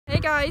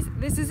guys,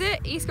 this is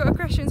it,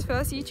 EScott.Equestrian's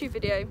first YouTube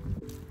video.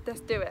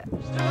 Let's do it.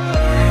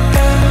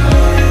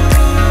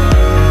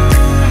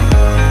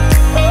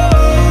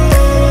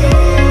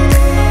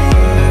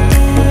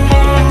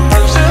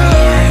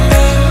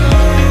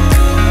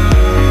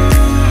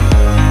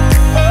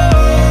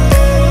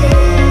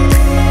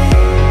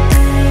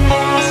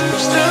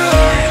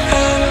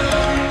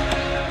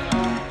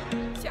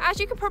 As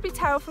you can probably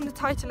tell from the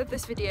title of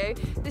this video,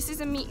 this is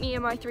a meet me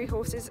and my 3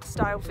 horses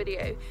style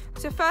video.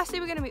 So firstly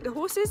we're going to meet the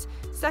horses,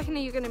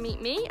 secondly you're going to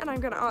meet me and I'm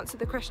going to answer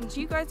the questions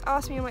you guys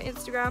asked me on my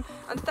Instagram,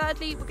 and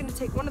thirdly we're going to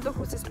take one of the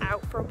horses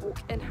out for a walk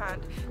in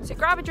hand. So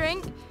grab a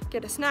drink,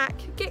 get a snack,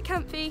 get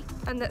comfy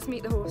and let's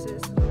meet the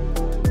horses.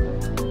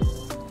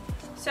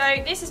 So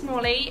this is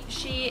Molly.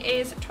 She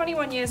is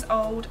 21 years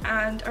old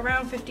and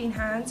around 15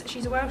 hands.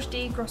 She's a Welsh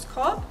D Cross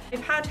Cob.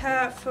 We've had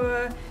her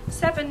for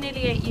 7,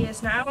 nearly 8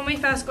 years now. When we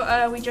first got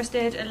her, we just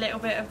did a little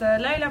bit of the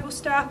low level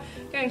stuff,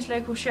 going to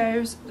local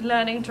shows,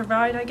 learning to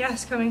ride, I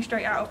guess, coming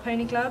straight out of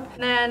Pony Club.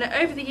 And then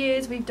over the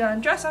years, we've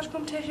done dressage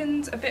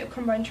competitions, a bit of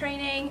combine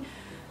training,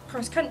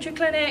 cross-country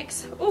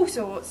clinics, all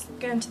sorts,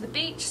 going to the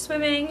beach,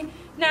 swimming.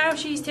 Now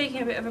she's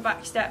taking a bit of a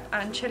back step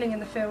and chilling in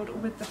the field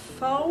with the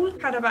foal.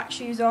 Had her back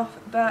shoes off,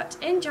 but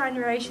in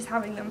January she's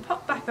having them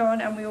pop back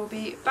on and we will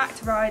be back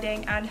to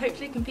riding and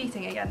hopefully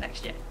competing again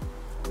next year.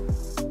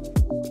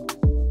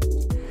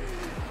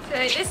 So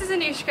this is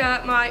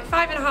Anushka, my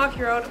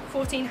 5.5-year-old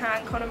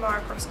 14-hand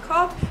Connemara Cross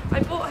Cob. I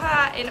bought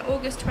her in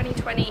August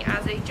 2020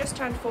 as a just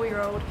turned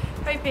 4-year-old,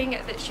 hoping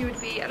that she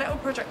would be a little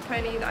project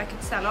pony that I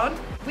could sell on.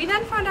 We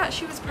then found out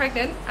she was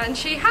pregnant and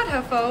she had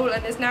her foal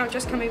and is now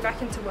just coming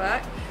back into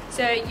work.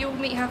 So you'll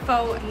meet her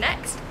foal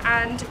next,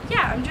 and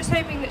yeah, I'm just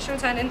hoping that she'll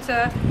turn into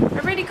a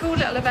really cool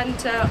little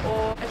eventer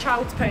or a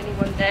child's pony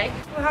one day.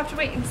 We'll have to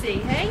wait and see,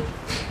 hey?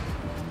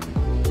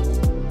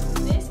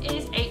 This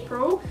is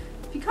April.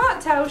 If you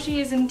can't tell,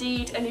 she is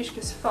indeed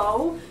Anushka's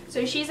foal.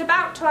 So she's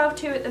about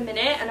 12.2 at the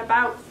minute and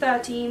about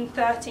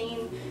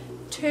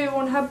 13.2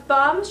 on her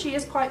bum. She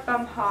is quite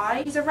bum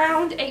high. She's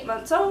around 8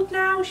 months old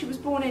now. She was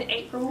born in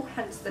April,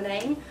 hence the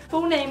name.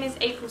 Full name is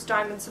April's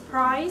Diamond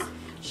Surprise.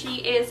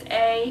 She is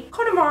a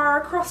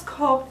Connemara Cross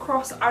Cob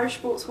Cross Irish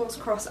Sports Horse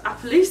Cross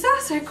Appaloosa,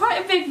 so quite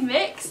a big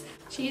mix.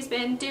 She's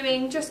been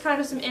doing just kind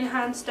of some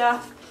in-hand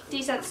stuff,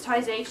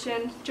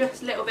 desensitization,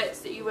 just little bits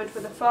that you would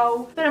with a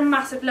foal. Been a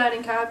massive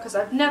learning curve because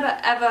I've never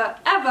ever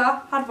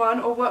had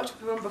one or worked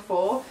with one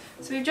before,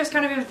 so we've just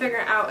kind of been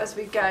figuring it out as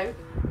we go.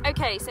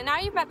 Okay, so now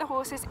you've met the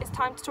horses, it's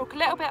time to talk a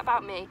little bit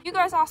about me. You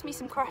guys asked me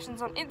some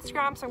questions on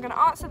Instagram, so I'm going to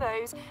answer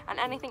those and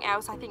anything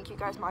else I think you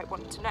guys might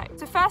want to know.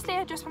 So firstly,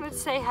 I just wanted to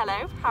say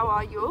hello. How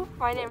are you all?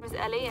 My name is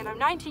Ellie and I'm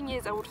 19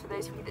 years old for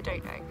those of you that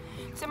don't know.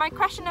 So my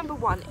question number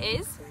 1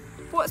 is,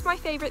 what's my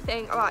favourite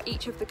thing about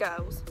each of the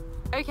girls?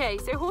 Okay,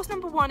 so horse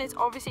number 1 is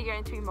obviously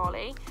going to be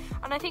Molly,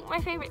 and I think my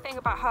favourite thing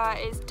about her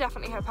is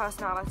definitely her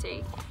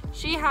personality.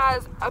 She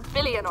has a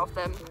billion of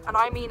them, and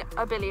I mean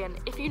a billion.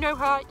 If you know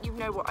her, you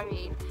know what I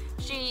mean.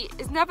 She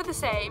is never the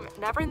same,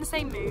 never in the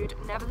same mood,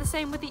 never the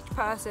same with each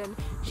person.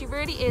 She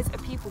really is a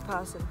people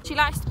person. She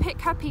likes to pick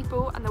her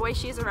people and the way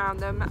she is around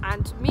them,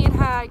 and me and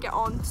her get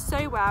on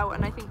so well,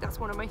 and I think that's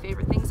one of my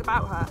favourite things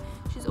about her.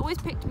 She's always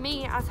picked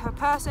me as her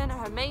person,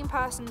 her main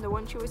person, the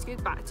one she always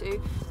goes back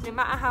to, no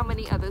matter how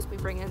many others we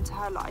bring into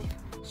her life.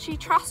 She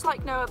trusts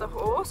like no other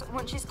horse, and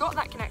once she's got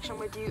that connection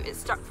with you, it's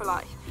stuck for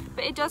life.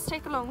 But it does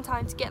take a long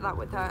time to get that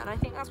with her, and I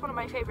think that's one of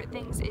my favourite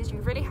things, is you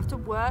really have to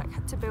work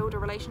to build a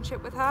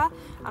relationship with her,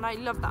 and I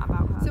love that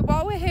about her. So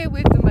while we're here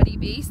with the Muddy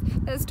Beast,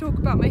 let's talk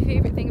about my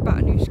favourite thing about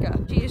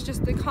Anushka. She is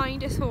just the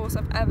kindest horse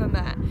I've ever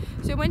met.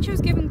 So when she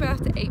was giving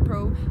birth to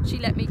April, she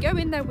let me go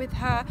in there with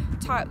her,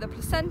 tie up the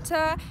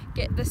placenta,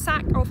 get the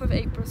sack off of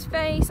April's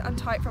face,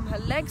 untie it from her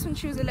legs when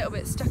she was a little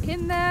bit stuck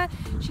in there.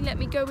 She let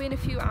me go in a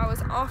few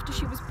hours after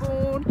she was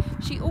born.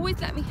 She always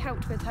let me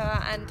help with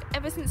her, and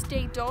ever since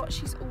day dot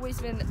she's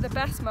always been the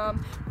best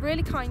mum,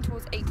 really kind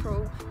towards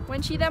April.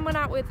 When she then went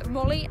out with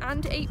Molly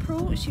and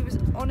April, she was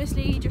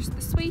honestly just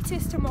the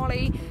sweetest to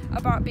Molly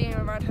about being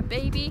around her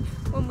baby.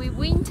 When we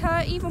weaned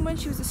her, even when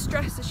she was as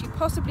stressed as she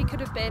possibly could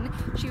have been,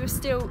 she was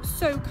still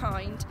so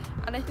kind,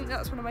 and I think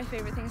that's one of my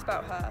favourite things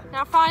about her.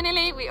 Now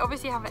finally, we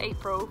obviously have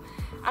April,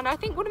 and I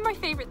think one of my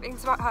favourite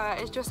things about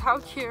her is just how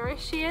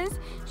curious she is.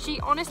 She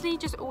honestly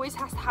just always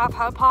has to have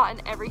her part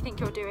in everything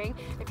you're doing.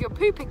 If you're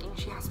poo picking,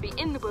 she has to be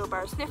in the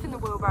wheelbarrow, sniffing the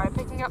wheelbarrow,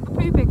 picking up the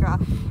poo picker.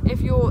 If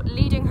you're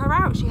leading her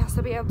out, she has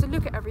to be able to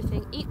look at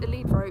everything, eat the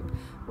lead rope,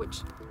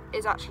 which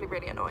is actually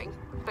really annoying,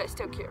 but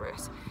still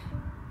curious.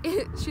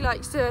 She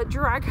likes to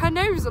drag her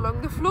nose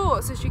along the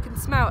floor so she can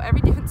smell every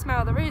different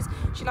smell there is.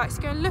 She likes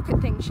to go and look at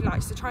things. She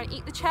likes to try and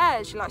eat the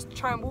chairs. She likes to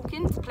try and walk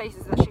into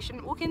places that she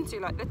shouldn't walk into,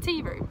 like the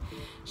tea room.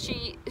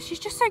 She's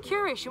just so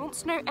curious. She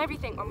wants to know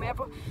everything.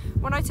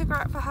 When I took her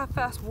out for her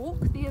first walk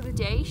the other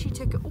day, she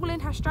took it all in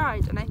her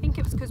stride, and I think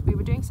it was because we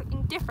were doing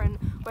something different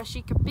where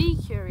she could be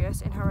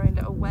curious in her own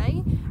little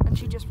way, and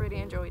she just really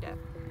enjoyed it.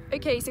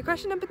 Okay, so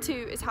question number 2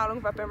 is how long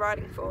have I been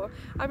riding for?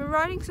 I've been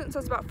riding since I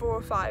was about 4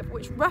 or 5,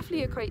 which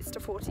roughly equates to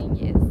 14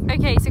 years.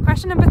 Okay, so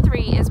question number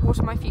 3 is what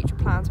are my future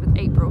plans with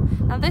April?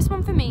 Now this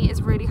one for me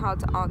is really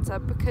hard to answer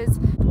because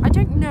I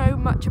don't know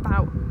much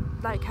about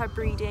like her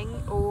breeding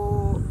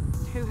or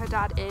who her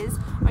dad is.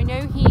 I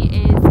know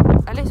he is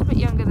a little bit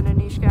younger than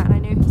Anushka, and I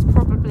know he's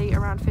probably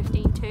around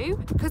 15 too.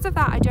 Because of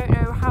that, I don't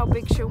know how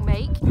big she'll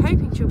make. I'm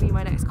hoping she'll be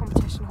my next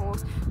competition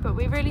horse, but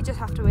we really just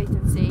have to wait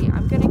and see.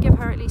 I'm going to give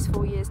her at least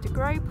 4 years to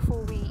grow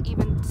before we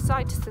even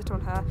decide to sit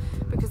on her,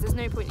 because there's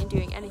no point in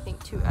doing anything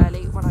too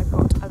early when I've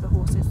got other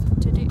horses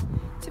to do.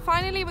 So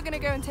finally we're going to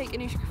go and take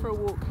Anushka for a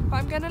walk, but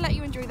I'm going to let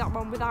you enjoy that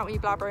one without me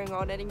blabbering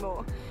on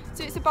anymore.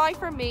 So it's a bye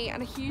from me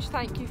and a huge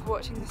thank you for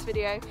watching this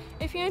video.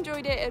 If you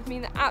enjoyed it, it'd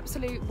mean the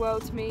absolute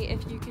world to me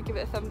if you could give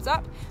it a thumbs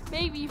up,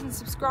 maybe even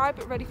subscribe,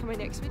 but ready for my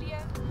next video.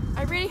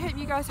 I really hope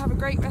you guys have a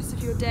great rest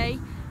of your day,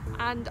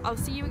 and I'll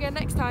see you again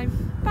next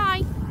time.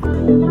 Bye!